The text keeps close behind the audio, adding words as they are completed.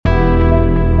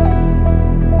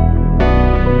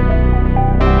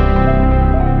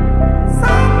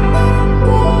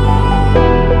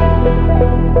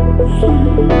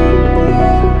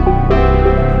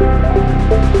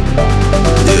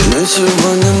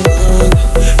сегодня много.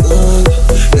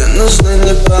 Мне нужны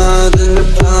не PRADA, не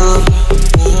PRADA.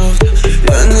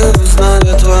 Я не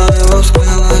узнаю твоего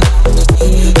взгляда.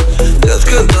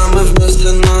 Детка, да мы вместе,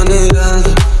 но не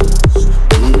рядом.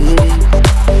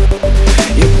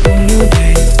 Я помню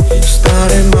день в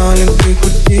старой маленькой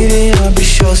квартире. Я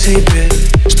обещал себе,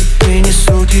 что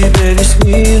принесу тебе весь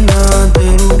мир на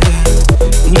одной руке.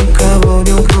 Никого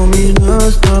не кроме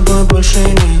нас с тобой больше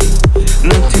нет.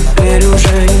 Но теперь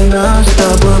уже и нас с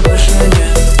тобой больше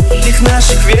нет. Их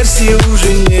наших версий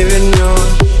уже не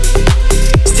вернешь.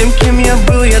 С тем, кем я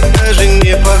был, я даже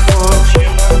не похож.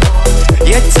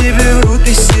 Я тебе вру,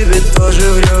 ты себе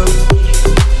тоже врешь.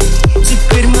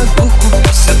 Теперь могу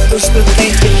купить все то, что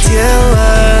ты хотела,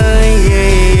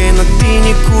 но ты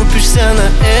не купишься на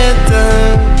это.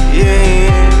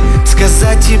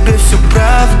 Сказать тебе всю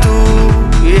правду,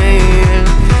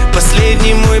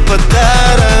 последний мой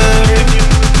подарок.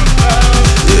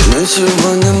 Мне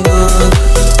сегодня много.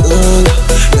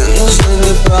 Мне нужны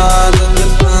не PRADA, не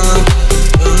PRADA.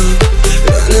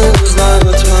 Я не узнаю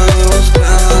твоего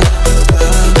взгляда.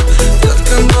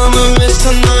 Детка, но мы вместе,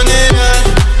 но не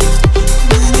рядом.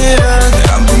 Не рядом.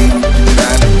 Я бы мог тебя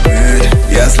любить,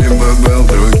 если бы был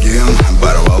другим.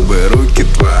 Порвал бы руки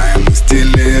твоим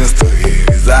стилисту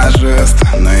и визажист.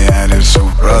 Но я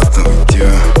решил просто уйти.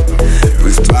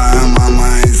 Пусть твоя мама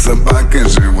и собака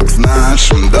живут в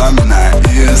нашем доме на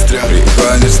Истре.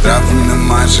 Приходишь в штрафную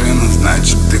машину,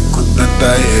 значит ты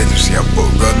куда-то едешь. Я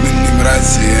полгода не в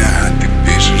России, а ты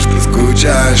пишешь, что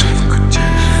скучаешь.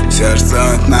 Все,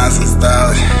 что от нас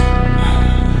осталось,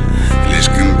 лишь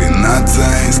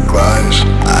комбинация из клавиш.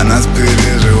 А нас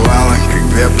переживала, как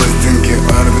две пластинки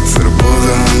Арут с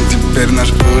арбузом. Теперь наш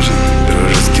ужин,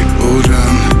 дружеский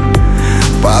ужин.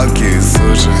 Палки и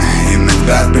суши,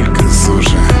 иногда только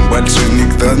суши. Больше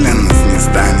никто для нас не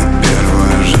станет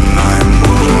первой женой и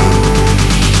мужем.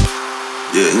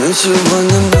 Мне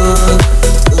сегодня много.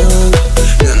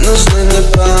 Мне нужны не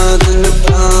PRADA, не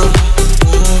PRADA.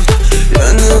 Я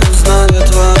не узнаю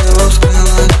твоего